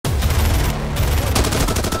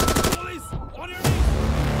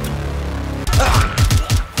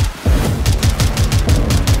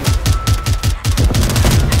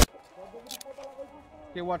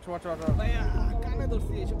Okay, watch.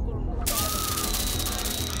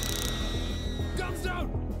 Guns down!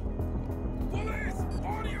 Police!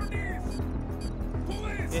 On your knees!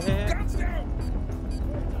 Police! Yeah. Guns down!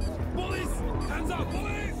 Police! Hands up!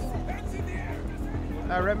 Police! Hands in the air!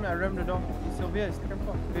 I ram the door. Sylvia is taken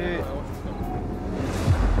for.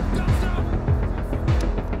 Guns down!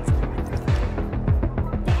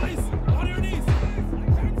 Police! On your knees!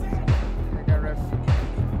 Hands up! I got ram.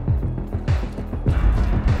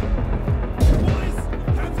 Police!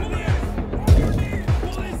 Hands in the air! On your knees!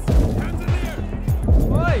 Police! Hands in the air!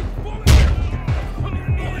 Oi! Police!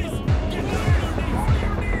 Get down on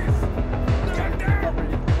your knees! Get down!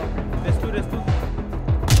 There's two.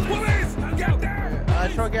 Police! Get down!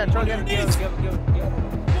 Throw again. Give. Police!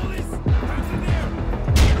 Hands in the air!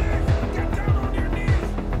 Police! Get down on your knees!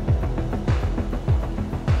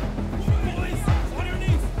 Police! On your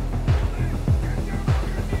knees!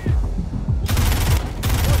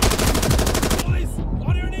 Police!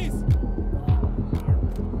 On your knees!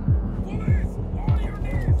 Police! On your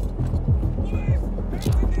knees! Police!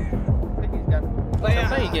 Hands in the air! I think he's got.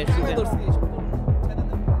 Sometimes you get shoot them.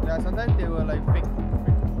 Yeah, sometimes they were like fake.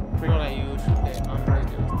 You know, like you shoot them on right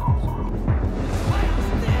there.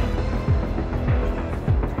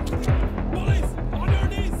 Police! On your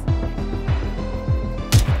knees!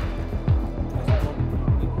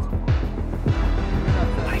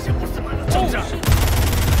 Guns down!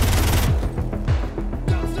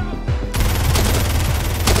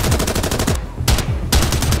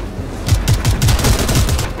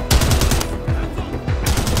 Hands up!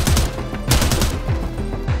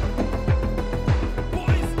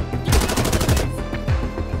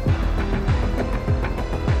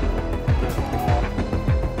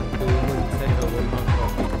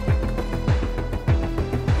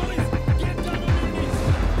 Police! Get down on your knees! Police! Get down on your knees!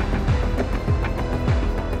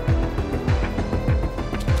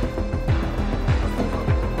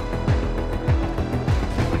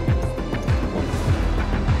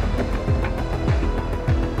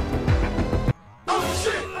 Oh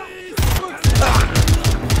shit!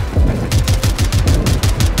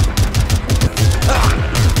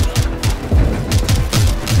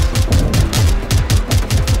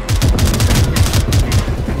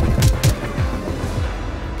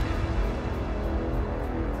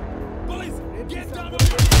 Police! Get down on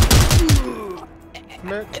your knees!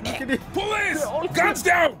 Man, look at it. Police! Guns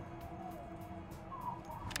down! Oh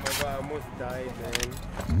my god, I almost died,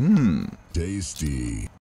 man. Tasty.